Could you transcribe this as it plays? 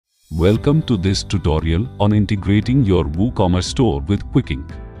Welcome to this tutorial on integrating your WooCommerce store with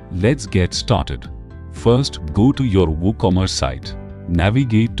Qikink. Let's get started. First, go to your WooCommerce site.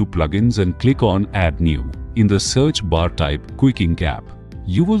 Navigate to Plugins and click on Add New. In the search bar type Qikink app.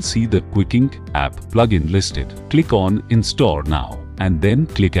 You will see the Qikink app plugin listed. Click on Install Now and then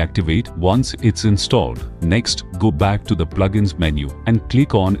click Activate once it's installed. Next, go back to the Plugins menu and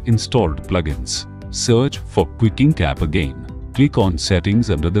click on Installed Plugins. Search for Qikink app again. Click on Settings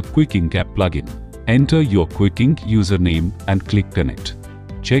under the Qikink app plugin. Enter your Qikink username and click Connect.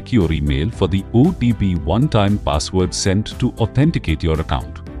 Check your email for the OTP one-time password sent to authenticate your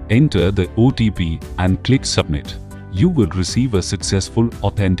account. Enter the OTP and click Submit. You will receive a successful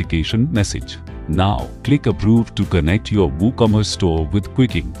authentication message. Now, click Approve to connect your WooCommerce store with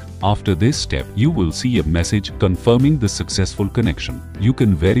Qikink. After this step, you will see a message confirming the successful connection. You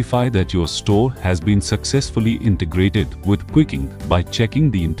can verify that your store has been successfully integrated with Qikink by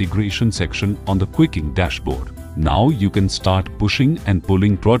checking the integration section on the Qikink dashboard. Now you can start pushing and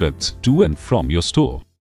pulling products to and from your store.